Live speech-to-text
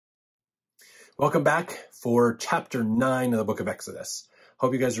Welcome back for chapter 9 of the book of Exodus.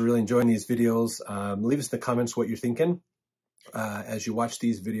 Hope you guys are really enjoying these videos. Leave us in the comments what you're thinking as you watch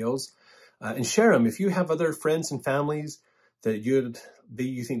these videos, and share them. If you have other friends and families that you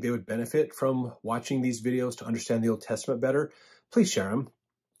think they would benefit from watching these videos to understand the Old Testament better, please share them.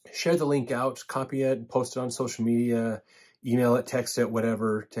 Share the link out, copy it, post it on social media, email it, text it,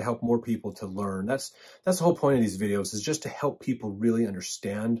 whatever, to help more people to learn. That's the whole point of these videos, is just to help people really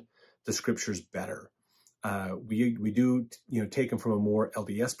understand the scriptures better. We do take them from a more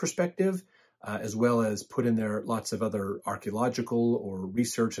LDS perspective, as well as put in there lots of other archaeological or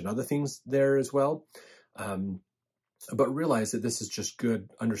research and other things there as well. But realize that this is just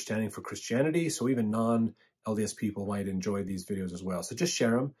good understanding for Christianity, so even non-LDS people might enjoy these videos as well. So just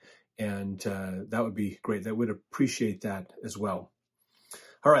share them, and that would be great. That would appreciate that as well.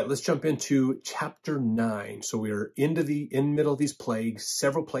 All right, let's jump into chapter 9. So we're in the middle of these plagues.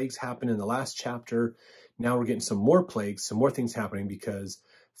 Several plagues happen in the last chapter. Now we're getting some more plagues, some more things happening, because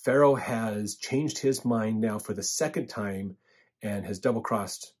Pharaoh has changed his mind now for the second time and has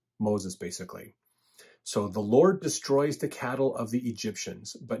double-crossed Moses, basically. So the Lord destroys the cattle of the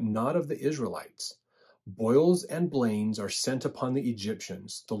Egyptians, but not of the Israelites. Boils and blains are sent upon the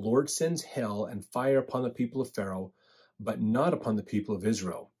Egyptians. The Lord sends hail and fire upon the people of Pharaoh, but not upon the people of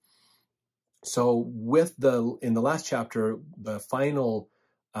Israel. So in the last chapter, the final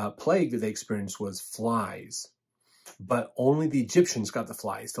plague that they experienced was flies, but only the Egyptians got the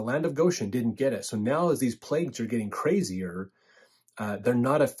flies. The land of Goshen didn't get it. So now as these plagues are getting crazier, they're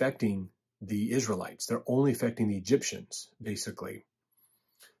not affecting the Israelites. They're only affecting the Egyptians, basically.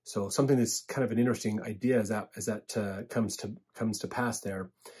 So something that's kind of an interesting idea as that comes to pass there.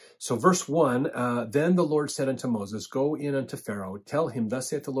 So verse 1, then the Lord said unto Moses, Go in unto Pharaoh, tell him, Thus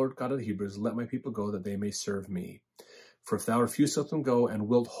saith the Lord God of the Hebrews, Let my people go, that they may serve me. For if thou refusest to let them go, and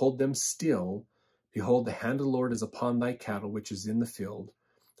wilt hold them still, behold, the hand of the Lord is upon thy cattle which is in the field,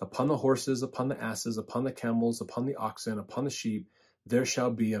 upon the horses, upon the asses, upon the camels, upon the oxen, upon the sheep, there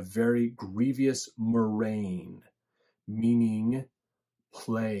shall be a very grievous murrain, meaning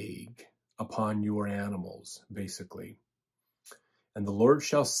plague, upon your animals, basically. And the Lord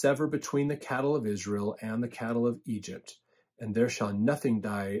shall sever between the cattle of Israel and the cattle of Egypt, and there shall nothing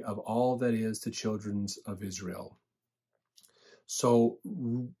die of all that is the children of Israel. So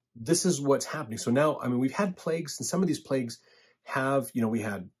this is what's happening. So now, we've had plagues, and some of these plagues have, we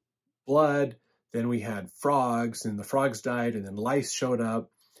had blood, then we had frogs, and the frogs died, and then lice showed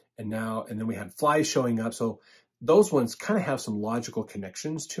up, and then we had flies showing up. So those ones kind of have some logical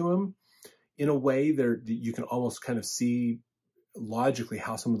connections to them. In a way, you can almost kind of see logically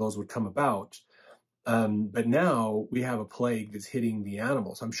how some of those would come about. But now we have a plague that's hitting the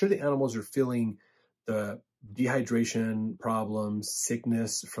animals. I'm sure the animals are feeling the dehydration problems,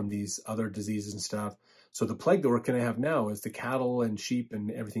 sickness from these other diseases and stuff. So the plague that we're going to have now is the cattle and sheep and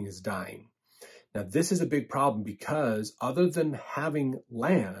everything is dying. Now, this is a big problem because other than having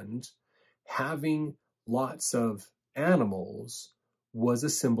land, having lots of animals was a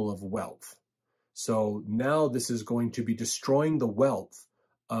symbol of wealth. So now this is going to be destroying the wealth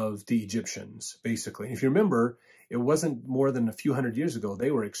of the Egyptians, basically. And if you remember, it wasn't more than a few hundred years ago.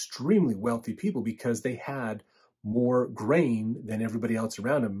 They were extremely wealthy people because they had more grain than everybody else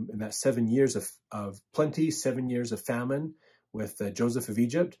around them. In that 7 years of plenty, 7 years of famine with Joseph of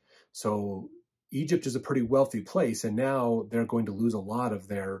Egypt. So Egypt is a pretty wealthy place, and now they're going to lose a lot of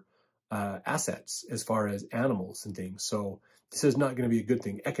their assets as far as animals and things. So this is not going to be a good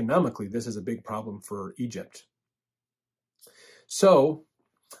thing. Economically, this is a big problem for Egypt. So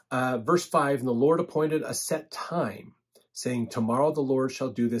verse 5, and the Lord appointed a set time, saying, Tomorrow the Lord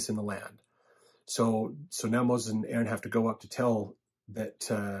shall do this in the land. So now Moses and Aaron have to go up to tell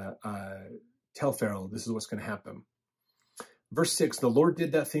Pharaoh, this is what's going to happen. Verse 6, the Lord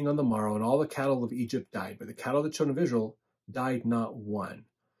did that thing on the morrow, and all the cattle of Egypt died, but the cattle of the children of Israel died not one.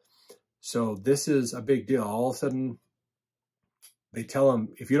 So this is a big deal. All of a sudden, they tell him,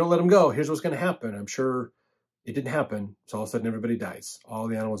 if you don't let them go, here's what's going to happen. I'm sure it didn't happen. So all of a sudden, everybody dies. All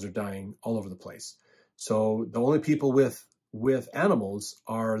the animals are dying all over the place. So the only people with animals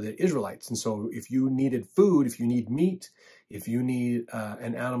are the Israelites. And so if you needed food, if you need meat, if you need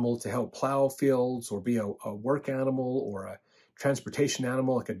an animal to help plow fields or be a work animal or a transportation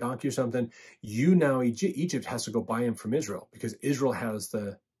animal like a donkey or something, Egypt has to go buy them from Israel because Israel has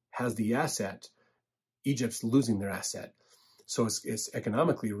the asset. Egypt's losing their asset. So it's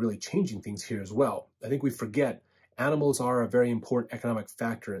economically really changing things here as well. I think we forget animals are a very important economic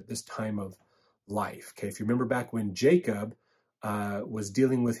factor at this time of life. Okay, if you remember back when Jacob was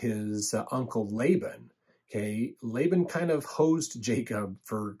dealing with his uncle Laban, Okay, Laban kind of hosed Jacob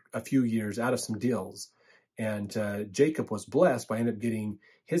for a few years out of some deals. And Jacob was blessed by ending up getting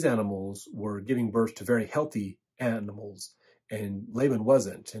his animals were giving birth to very healthy animals, and Laban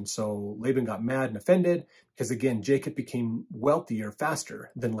wasn't. And so Laban got mad and offended because, again, Jacob became wealthier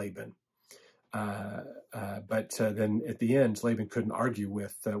faster than Laban. But then at the end, Laban couldn't argue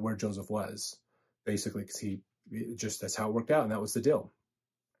with where Joseph was, basically, because that's how it worked out, and that was the deal.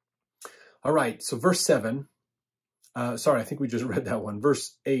 All right, so verse 7. Sorry, I think we just read that one.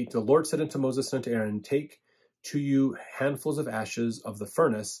 Verse 8, the Lord said unto Moses and unto Aaron, take to you handfuls of ashes of the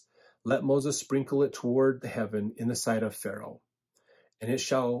furnace, let Moses sprinkle it toward the heaven in the sight of Pharaoh. And it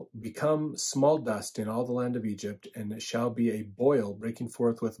shall become small dust in all the land of Egypt, and it shall be a boil breaking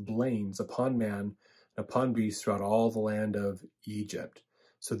forth with blains upon man and upon beast throughout all the land of Egypt.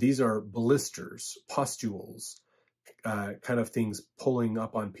 So these are blisters, pustules, kind of things pulling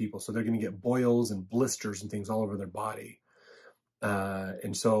up on people. So they're going to get boils and blisters and things all over their body.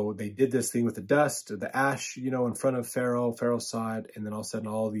 And so they did this thing with the dust, the ash, in front of Pharaoh. Pharaoh saw it, and then all of a sudden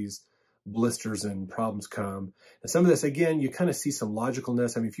all these blisters and problems come. And some of this, again, you kind of see some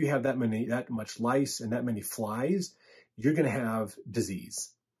logicalness. I mean, if you have that much lice and that many flies, you're going to have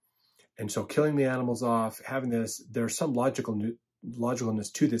disease. And so killing the animals off, having this, there's some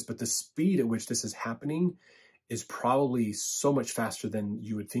logicalness to this, but the speed at which this is happening is probably so much faster than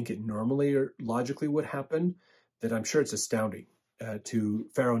you would think it normally or logically would happen, that I'm sure it's astounding to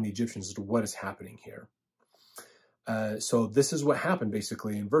Pharaoh and the Egyptians as to what is happening here. So this is what happened,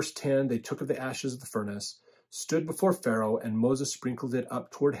 basically. In verse 10, they took of the ashes of the furnace, stood before Pharaoh, and Moses sprinkled it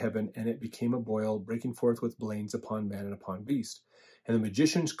up toward heaven, and it became a boil, breaking forth with blains upon man and upon beast. And the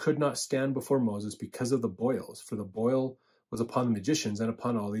magicians could not stand before Moses because of the boils, for the boil was upon the magicians and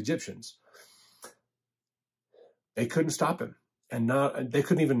upon all the Egyptians. They couldn't stop him, and they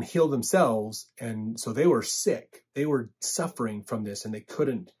couldn't even heal themselves, and so they were sick. They were suffering from this, and they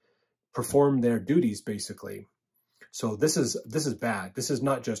couldn't perform their duties, basically. So this is bad. This is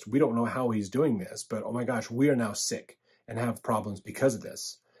not just, we don't know how he's doing this, but oh my gosh, we are now sick and have problems because of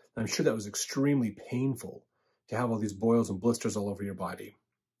this. And I'm sure that was extremely painful to have all these boils and blisters all over your body.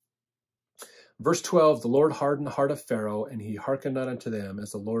 Verse 12, the Lord hardened the heart of Pharaoh, and he hearkened not unto them,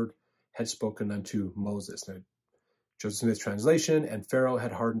 as the Lord had spoken unto Moses. Now, Joseph Smith's translation, and Pharaoh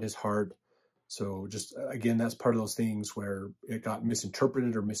had hardened his heart. So just, again, that's part of those things where it got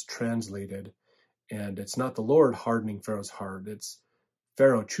misinterpreted or mistranslated. And it's not the Lord hardening Pharaoh's heart. It's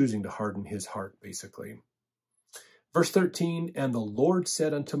Pharaoh choosing to harden his heart, basically. Verse 13, and the Lord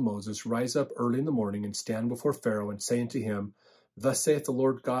said unto Moses, rise up early in the morning and stand before Pharaoh and say unto him, thus saith the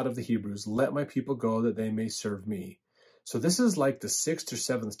Lord God of the Hebrews, let my people go that they may serve me. So this is like the 6th or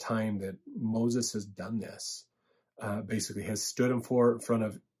 7th time that Moses has done this. Basically has stood in front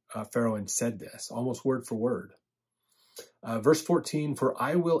of Pharaoh and said this, almost word for word. Verse 14, for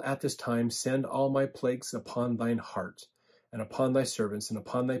I will at this time send all my plagues upon thine heart, and upon thy servants, and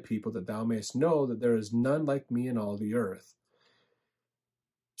upon thy people, that thou mayest know that there is none like me in all the earth.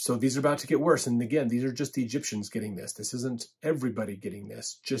 So these are about to get worse. And again, these are just the Egyptians getting this. This isn't everybody getting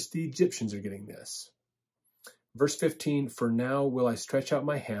this. Just the Egyptians are getting this. Verse 15, for now will I stretch out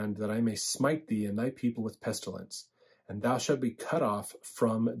my hand, that I may smite thee and thy people with pestilence, and thou shalt be cut off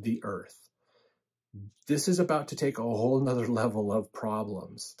from the earth. This is about to take a whole nother level of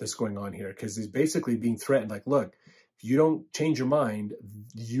problems that's going on here, because he's basically being threatened, like, look, if you don't change your mind,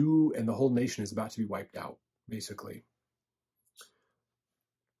 you and the whole nation is about to be wiped out, basically.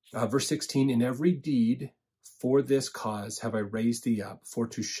 Verse 16, in every deed for this cause have I raised thee up, for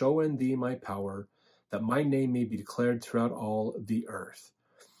to show in thee my power, that my name may be declared throughout all the earth.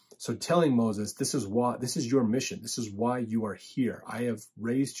 So telling Moses, this is your mission. This is why you are here. I have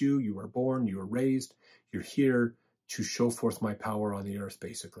raised you. You were born. You were raised. You're here to show forth my power on the earth,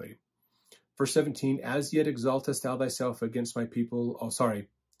 basically. Verse 17, as yet exaltest thou thyself against my people. Oh, sorry.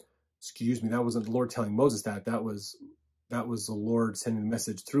 Excuse me. That wasn't the Lord telling Moses that. That was the Lord sending the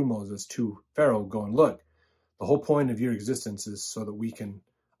message through Moses to Pharaoh going, look, the whole point of your existence is so that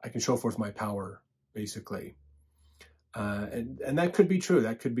I can show forth my power, basically. And that could be true.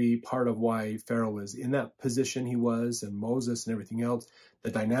 That could be part of why Pharaoh was in that position he was, and Moses and everything else. The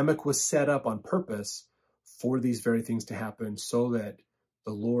dynamic was set up on purpose for these very things to happen, so that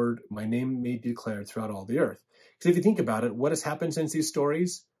the Lord, my name may be declared throughout all the earth. Because if you think about it, what has happened since these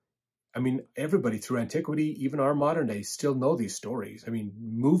stories? I mean, everybody through antiquity, even our modern day, still know these stories. I mean,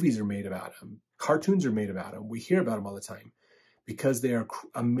 movies are made about them. Cartoons are made about them. We hear about them all the time, because they are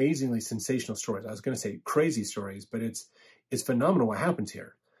amazingly sensational stories. I was going to say crazy stories, but it's phenomenal what happens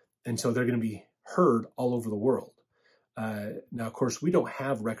here. And so they're going to be heard all over the world. Now, of course, we don't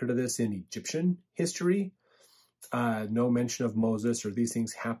have record of this in Egyptian history, no mention of Moses or these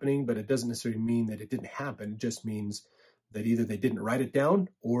things happening, but it doesn't necessarily mean that it didn't happen. It just means that either they didn't write it down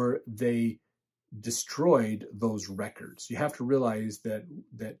or they destroyed those records. You have to realize that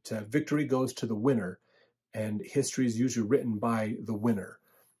victory goes to the winner, and history is usually written by the winner.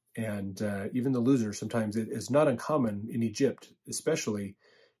 And even the loser, sometimes it is not uncommon in Egypt, especially,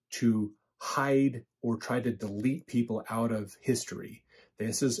 to hide or try to delete people out of history.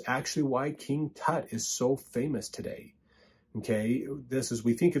 This is actually why King Tut is so famous today. Okay, this is,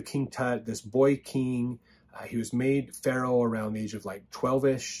 we think of King Tut, this boy king. He was made pharaoh around the age of like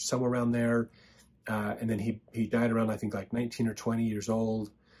 12-ish, somewhere around there. And then he died around, I think, like 19 or 20 years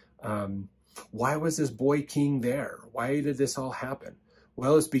old. Why was this boy king there? Why did this all happen?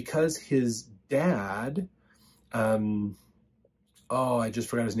 Well, it's because his dad, oh, I just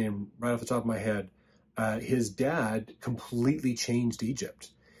forgot his name right off the top of my head. His dad completely changed Egypt.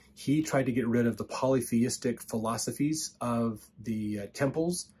 He tried to get rid of the polytheistic philosophies of the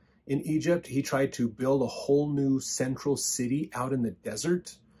temples in Egypt. He tried to build a whole new central city out in the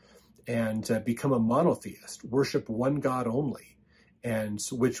desert and become a monotheist, worship one God only. And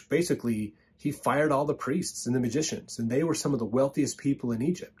so, which basically, he fired all the priests and the magicians, and they were some of the wealthiest people in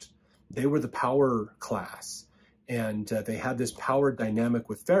Egypt. They were the power class, and they had this power dynamic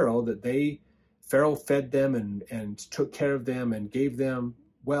with Pharaoh that Pharaoh fed them and took care of them and gave them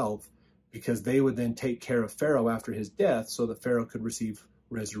wealth, because they would then take care of Pharaoh after his death so that Pharaoh could receive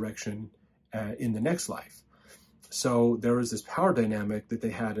resurrection in the next life. So there was this power dynamic that they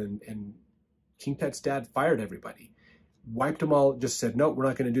had, and King Tut's dad fired everybody, wiped them all, just said, no, we're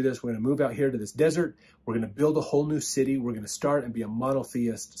not going to do this. We're going to move out here to this desert. We're going to build a whole new city. We're going to start and be a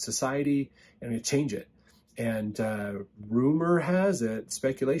monotheist society, and we're going to change it. And rumor has it,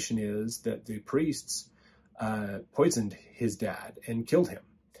 speculation is, that the priests poisoned his dad and killed him.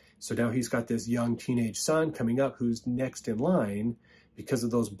 So now he's got this young teenage son coming up who's next in line. Because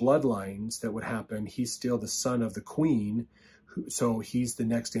of those bloodlines that would happen, he's still the son of the queen, so he's the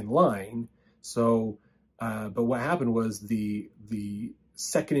next in line. So, but what happened was the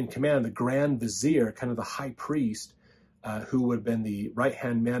second in command, the Grand Vizier, kind of the high priest, who would have been the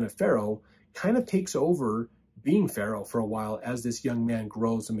right-hand man of Pharaoh, kind of takes over being Pharaoh for a while as this young man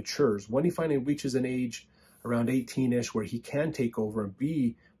grows and matures. When he finally reaches an age around 18-ish where he can take over and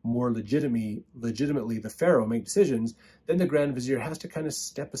be more legitimately the Pharaoh, make decisions, then the Grand Vizier has to kind of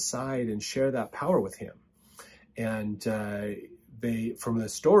step aside and share that power with him. And from the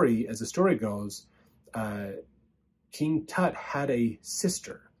story, as the story goes, King Tut had a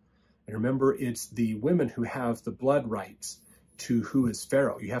sister. And remember, it's the women who have the blood rights to who is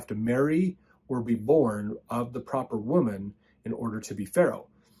Pharaoh. You have to marry or be born of the proper woman in order to be Pharaoh.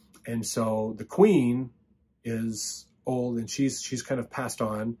 And so the queen is old, and she's kind of passed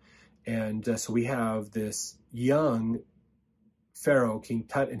on, and so we have this young Pharaoh, King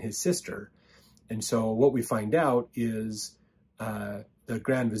Tut, and his sister. And so what we find out is the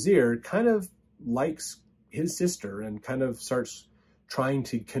Grand Vizier kind of likes his sister and kind of starts trying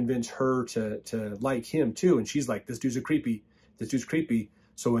to convince her to like him too. And she's like, this dude's creepy.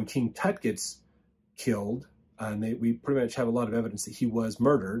 So when King Tut gets killed, and we pretty much have a lot of evidence that he was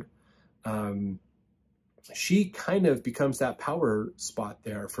murdered, she kind of becomes that power spot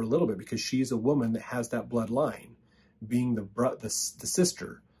there for a little bit, because she's a woman that has that bloodline, being the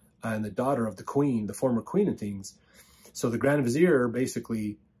sister and the daughter of the queen, the former queen and things. So the Grand Vizier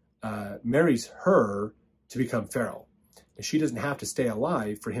basically marries her to become Pharaoh. And she doesn't have to stay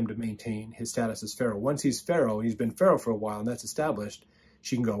alive for him to maintain his status as Pharaoh. Once he's Pharaoh, and he's been Pharaoh for a while, and that's established,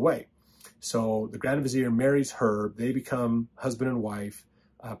 she can go away. So the Grand Vizier marries her. They become husband and wife.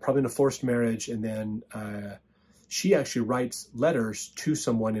 Probably in a forced marriage, and then she actually writes letters to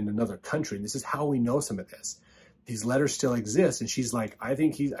someone in another country. And this is how we know some of this. These letters still exist, and she's like, I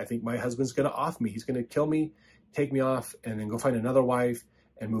think my husband's going to off me. He's going to kill me, take me off, and then go find another wife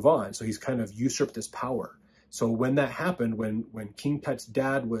and move on. So he's kind of usurped this power. So when that happened, when King Tut's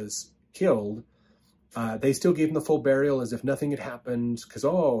dad was killed, they still gave him the full burial as if nothing had happened, because,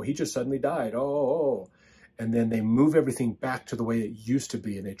 oh, he just suddenly died. Oh. And then they move everything back to the way it used to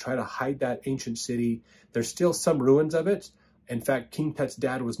be, and they try to hide that ancient city. There's still some ruins of it. In fact, King Tut's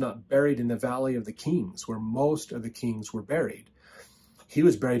dad was not buried in the Valley of the Kings, where most of the kings were buried. He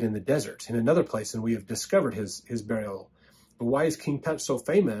was buried in the desert, in another place, and we have discovered his burial. But why is King Tut so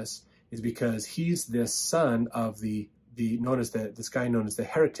famous is because he's this son of this guy known as the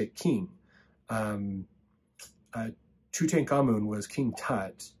heretic king. Tutankhamun was King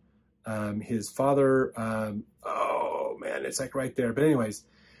Tut. His father, oh man, it's like right there. But anyways,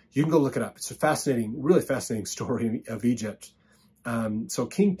 you can go look it up. It's a fascinating, really fascinating story of Egypt. So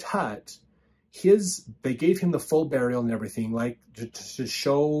King Tut, they gave him the full burial and everything, like to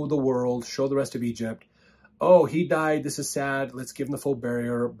show the world, show the rest of Egypt, oh, he died, this is sad, let's give him the full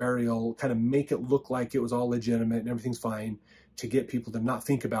burial, kind of make it look like it was all legitimate and everything's fine, to get people to not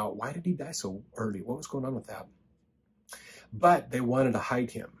think about, why did he die so early? What was going on with that? But they wanted to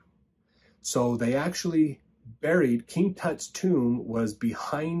hide him. So they actually buried, King Tut's tomb was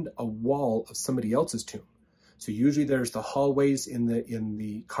behind a wall of somebody else's tomb. So usually there's the hallways in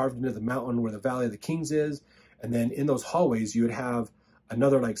the carved into the mountain where the Valley of the Kings is. And then in those hallways, you would have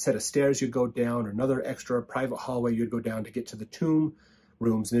another like set of stairs you'd go down, or another extra private hallway you'd go down to get to the tomb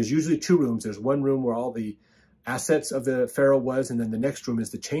rooms. And there's usually two rooms. There's one room where all the assets of the pharaoh was, and then the next room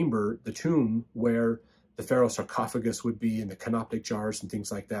is the chamber, the tomb, where the pharaoh's sarcophagus would be, and the canoptic jars and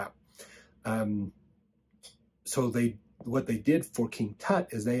things like that. So what they did for King Tut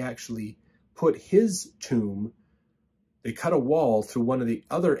is they actually put his tomb, they cut a wall through one of the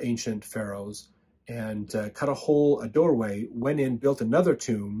other ancient pharaohs and cut a hole, a doorway, went in, built another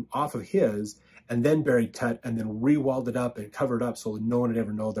tomb off of his, and then buried Tut, and then re-walled it up and covered up so no one would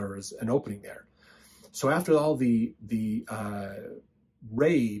ever know there was an opening there. So after all the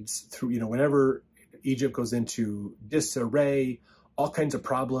raids through, whenever Egypt goes into disarray, all kinds of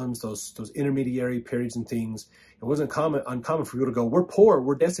problems, those intermediary periods and things, it wasn't uncommon for people to go, we're poor,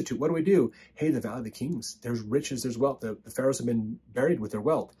 we're destitute, what do we do? Hey, the Valley of the Kings, there's riches, there's wealth. The pharaohs have been buried with their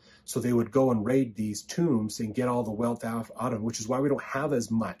wealth. So they would go and raid these tombs and get all the wealth out of them, which is why we don't have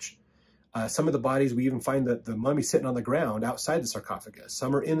as much. Some of the bodies, we even find that the mummy sitting on the ground outside the sarcophagus.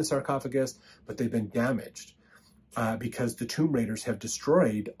 Some are in the sarcophagus, but they've been damaged because the tomb raiders have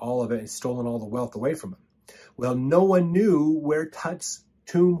destroyed all of it and stolen all the wealth away from them. Well, no one knew where Tut's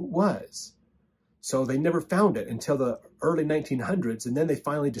tomb was. So they never found it until the early 1900s, and then they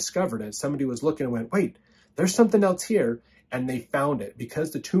finally discovered it. Somebody was looking and went, wait, there's something else here, and they found it.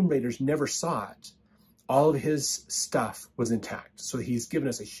 Because the tomb raiders never saw it, all of his stuff was intact. So he's given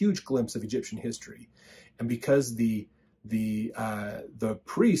us a huge glimpse of Egyptian history. And because the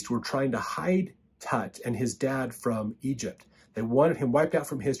priests were trying to hide Tut and his dad from Egypt, they wanted him wiped out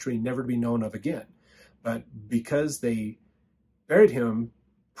from history, never to be known of again. But because they buried him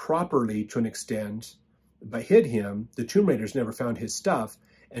properly to an extent, but hid him, the tomb raiders never found his stuff.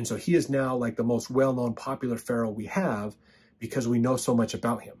 And so he is now like the most well-known popular pharaoh we have because we know so much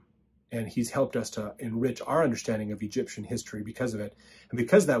about him. And he's helped us to enrich our understanding of Egyptian history because of it. And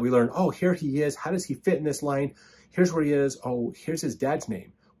because of that, we learn, oh, here he is. How does he fit in this line? Here's where he is. Oh, here's his dad's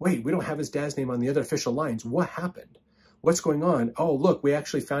name. Wait, we don't have his dad's name on the other official lines. What happened? What's going on? Oh, look, we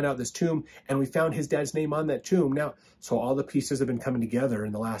actually found out this tomb and we found his dad's name on that tomb. Now, so all the pieces have been coming together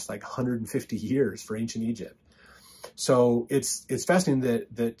in the last like 150 years for ancient Egypt. So it's fascinating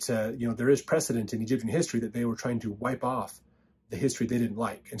that there is precedent in Egyptian history that they were trying to wipe off the history they didn't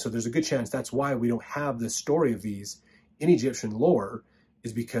like. And so there's a good chance that's why we don't have the story of these in Egyptian lore,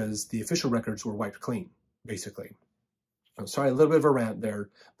 is because the official records were wiped clean, basically. I'm sorry, a little bit of a rant there,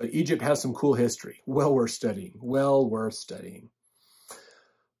 but Egypt has some cool history. Well worth studying. Well worth studying.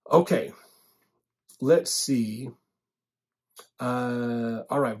 Okay, let's see. All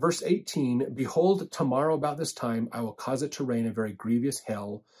right, verse 18. Behold, tomorrow about this time I will cause it to rain a very grievous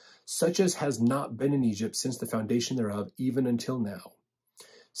hail, such as has not been in Egypt since the foundation thereof, even until now.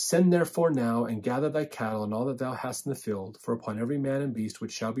 Send therefore now and gather thy cattle and all that thou hast in the field, for upon every man and beast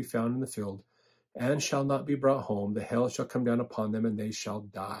which shall be found in the field, and shall not be brought home, the hail shall come down upon them, and they shall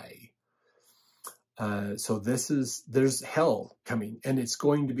die. So there's hell coming, and it's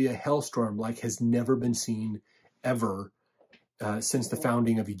going to be a hailstorm like has never been seen ever since the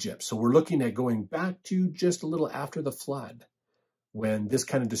founding of Egypt. So we're looking at going back to just a little after the flood, when this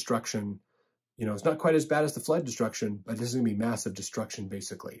kind of destruction, it's not quite as bad as the flood destruction, but this is going to be massive destruction,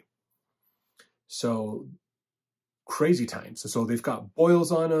 basically. So crazy times. So they've got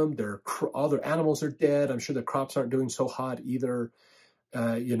boils on them. All their animals are dead. I'm sure their crops aren't doing so hot either.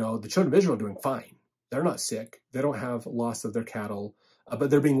 The children of Israel are doing fine. They're not sick. They don't have loss of their cattle, but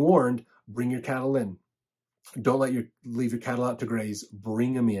they're being warned, bring your cattle in. Don't leave your cattle out to graze.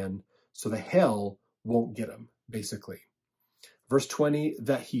 Bring them in so the hail won't get them, basically. Verse 20,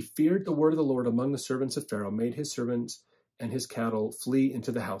 that he feared the word of the Lord among the servants of Pharaoh, made his servants and his cattle flee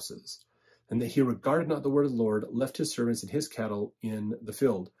into the houses. And that he regarded not the word of the Lord, left his servants and his cattle in the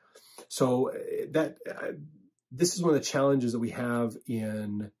field. So this is one of the challenges that we have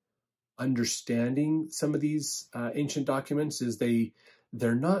in understanding some of these ancient documents, is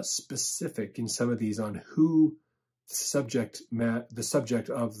they're not specific in some of these on who the subject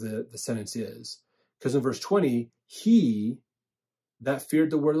of the sentence is. Because in verse 20, he that feared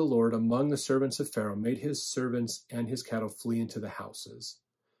the word of the Lord among the servants of Pharaoh made his servants and his cattle flee into the houses.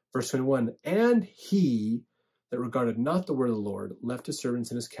 Verse 21, and he that regarded not the word of the Lord left his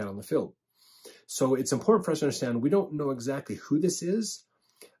servants and his cattle in the field. So it's important for us to understand, we don't know exactly who this is,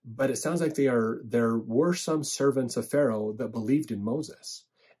 but it sounds like there were some servants of Pharaoh that believed in Moses.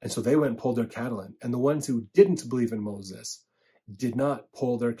 And so they went and pulled their cattle in. And the ones who didn't believe in Moses did not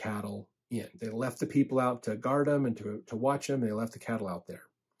pull their cattle in. They left the people out to guard them and to watch them. They left the cattle out there.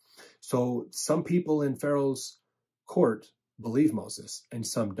 So some people in Pharaoh's court believe Moses and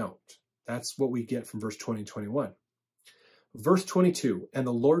some don't. That's what we get from verse 20 and 21. Verse 22, and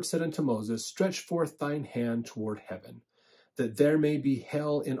the Lord said unto Moses, stretch forth thine hand toward heaven, that there may be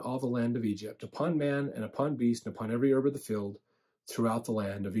hail in all the land of Egypt, upon man and upon beast and upon every herb of the field throughout the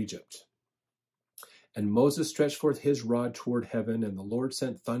land of Egypt. And Moses stretched forth his rod toward heaven, and the Lord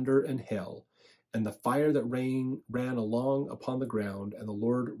sent thunder and hail, and the fire that ran along upon the ground, and the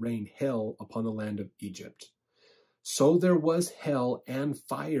Lord rained hail upon the land of Egypt. So there was hail and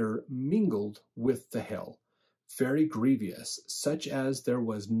fire mingled with the hail, very grievous, such as there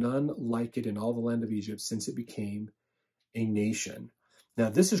was none like it in all the land of Egypt since it became a nation. Now,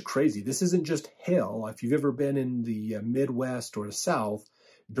 this is crazy. This isn't just hail. If you've ever been in the Midwest or the South,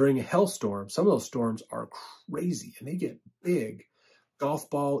 during a hailstorm, some of those storms are crazy, and they get big, golf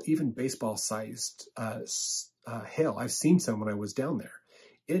ball, even baseball-sized hail. I've seen some when I was down there.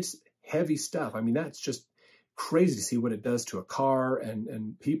 It's heavy stuff. I mean, that's just crazy to see what it does to a car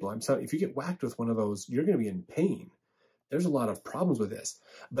and people. I'm telling you, if you get whacked with one of those, you're going to be in pain. There's a lot of problems with this.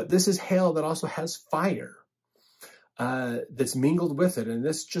 But this is hail that also has fire that's mingled with it. And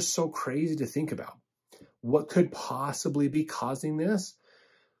this is just so crazy to think about. What could possibly be causing this?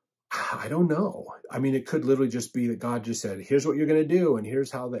 I don't know. I mean, it could literally just be that God just said, here's what you're going to do, and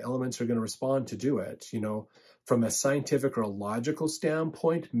here's how the elements are going to respond to do it. You know, from a scientific or a logical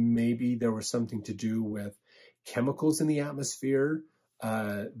standpoint, maybe there was something to do with chemicals in the atmosphere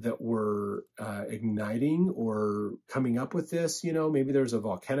that were igniting or coming up with this. You know, maybe there's a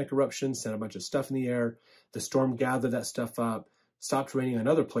volcanic eruption, sent a bunch of stuff in the air. The storm gathered that stuff up, stopped raining in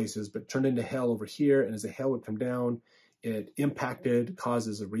other places, but turned into hail over here. And as the hail would come down, it impacted,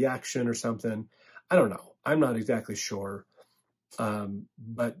 causes a reaction or something. I don't know. I'm not exactly sure.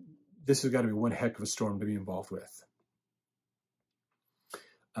 But this has got to be one heck of a storm to be involved with.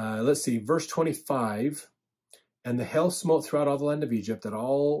 Let's see, verse 25. And the hail smote throughout all the land of Egypt, that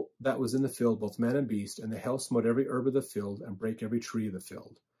all that was in the field, both man and beast, and the hail smote every herb of the field, and brake every tree of the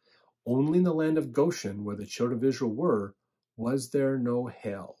field. Only in the land of Goshen, where the children of Israel were, was there no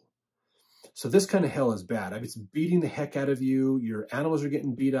hail. So this kind of hail is bad. I mean, it's beating the heck out of you. Your animals are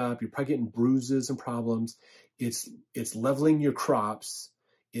getting beat up. You're probably getting bruises and problems. It's leveling your crops.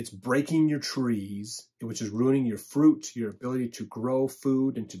 It's breaking your trees, which is ruining your fruit, your ability to grow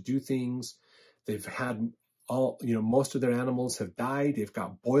food and to do things. They've had most of their animals have died. They've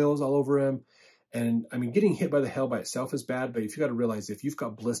got boils all over them. And I mean, getting hit by the hail by itself is bad, but if you got to realize if you've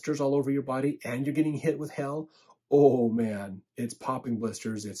got blisters all over your body and you're getting hit with hail, oh man, it's popping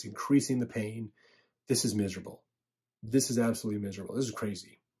blisters. It's increasing the pain. This is miserable. This is absolutely miserable. This is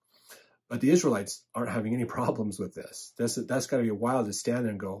crazy. But the Israelites aren't having any problems with this. That's got to be wild to stand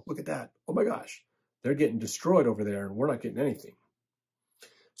there and go, look at that. Oh my gosh, they're getting destroyed over there and we're not getting anything.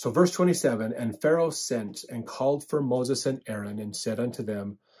 So verse 27, and Pharaoh sent and called for Moses and Aaron and said unto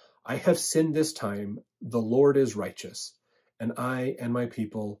them, I have sinned this time. The Lord is righteous, and I and my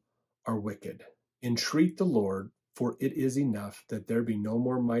people are wicked. Entreat the Lord, for it is enough that there be no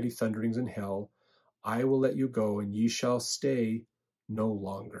more mighty thunderings in hell. I will let you go, and ye shall stay no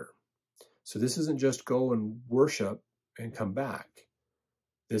longer. So this isn't just go and worship and come back.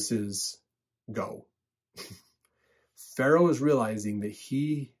 This is go. Pharaoh is realizing that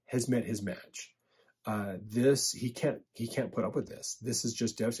he has met his match. He can't put up with this. This is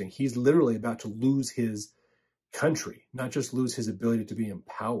just devastating. He's literally about to lose his country, not just lose his ability to be in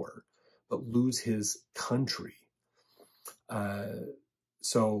power, but lose his country.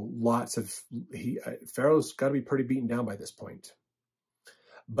 So Pharaoh's got to be pretty beaten down by this point,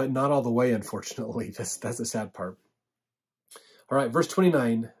 but not all the way, unfortunately. That's the sad part. All right, verse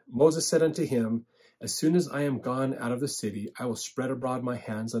 29, Moses said unto him, as soon as I am gone out of the city, I will spread abroad my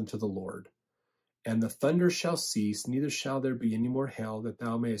hands unto the Lord. And the thunder shall cease, neither shall there be any more hail, that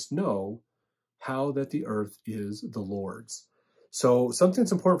thou mayest know how that the earth is the Lord's. So something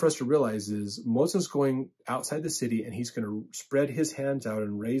that's important for us to realize is Moses going outside the city, and he's going to spread his hands out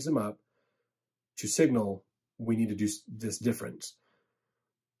and raise them up to signal we need to do this different.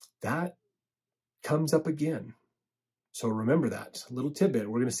 That comes up again. So remember that little tidbit.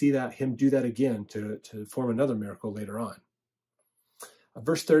 We're going to see him do that again to form another miracle later on.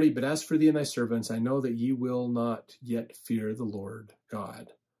 Verse 30, but as for thee and thy servants, I know that ye will not yet fear the Lord God.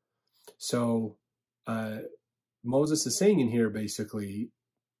 So Moses is saying in here basically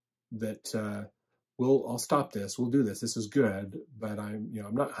that I'll stop this. We'll do this. This is good, but I'm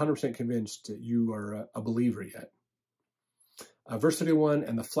not 100% convinced that you are a believer yet. Verse 31,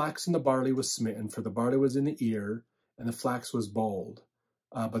 and the flax and the barley was smitten, for the barley was in the ear, and the flax was bold.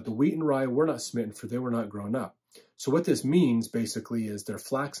 But the wheat and rye were not smitten, for they were not grown up. So what this means basically is their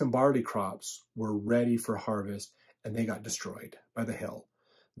flax and barley crops were ready for harvest, and they got destroyed by the hail.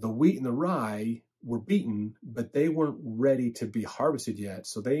 The wheat and the rye were beaten, but they weren't ready to be harvested yet.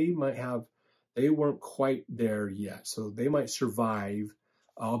 So they weren't quite there yet. So they might survive,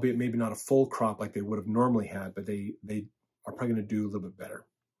 albeit maybe not a full crop like they would have normally had, but they are probably going to do a little bit better.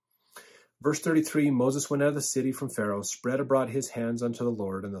 Verse 33, Moses went out of the city from Pharaoh, spread abroad his hands unto the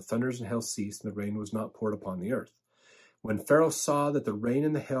Lord, and the thunders and hail ceased, and the rain was not poured upon the earth. When Pharaoh saw that the rain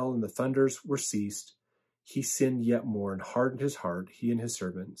and the hail and the thunders were ceased, he sinned yet more and hardened his heart, he and his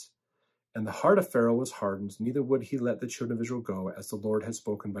servants. And the heart of Pharaoh was hardened, neither would he let the children of Israel go, as the Lord had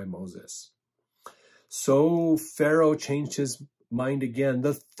spoken by Moses. So Pharaoh changed his mind again,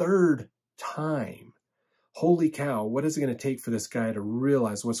 the third time. Holy cow, what is it going to take for this guy to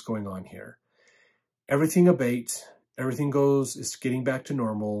realize what's going on here? Everything abates, everything is getting back to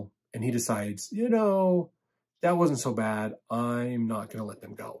normal, and he decides, that wasn't so bad. I'm not going to let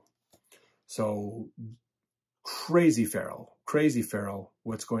them go. So crazy Pharaoh,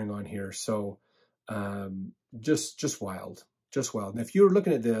 what's going on here? So just wild. And if you're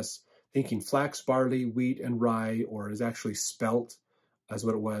looking at this, thinking flax, barley, wheat, and rye, or is actually spelt as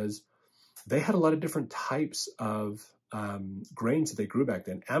what it was, they had a lot of different types of grains that they grew back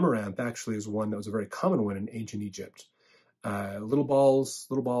then. Amaranth actually is one that was a very common one in ancient Egypt. Little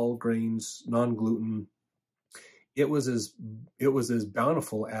ball grains, non-gluten. It was as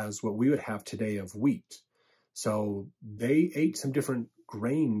bountiful as what we would have today of wheat. So they ate some different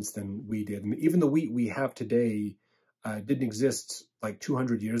grains than we did. And even the wheat we have today didn't exist like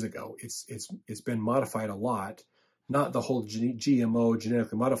 200 years ago. It's been modified a lot. Not the whole GMO,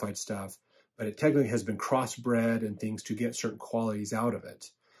 genetically modified stuff, but it technically has been crossbred and things to get certain qualities out of it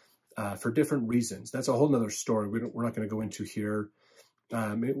for different reasons. That's a whole nother story we're not going to go into here.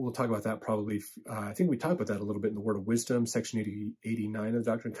 We'll talk about that probably. I think we talked about that a little bit in the Word of Wisdom, section 89 of the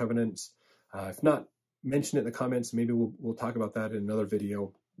Doctrine and Covenants. If not, mention it in the comments. Maybe we'll talk about that in another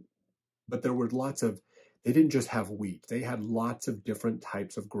video. But there were they didn't just have wheat. They had lots of different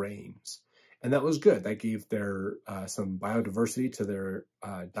types of grains. And that was good. That gave their some biodiversity to their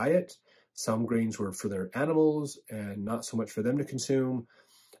diet. Some grains were for their animals and not so much for them to consume.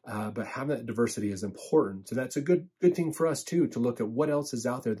 But having that diversity is important. So that's a good thing for us too, to look at what else is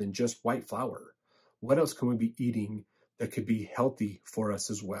out there than just white flour. What else can we be eating that could be healthy for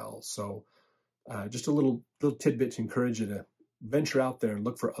us as well? So just a little tidbit to encourage you to venture out there and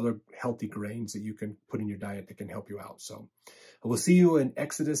look for other healthy grains that you can put in your diet that can help you out. So we'll see you in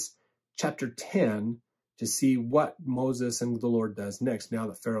Exodus chapter 10 to see what Moses and the Lord does next, now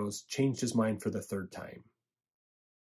that Pharaoh's changed his mind for the third time.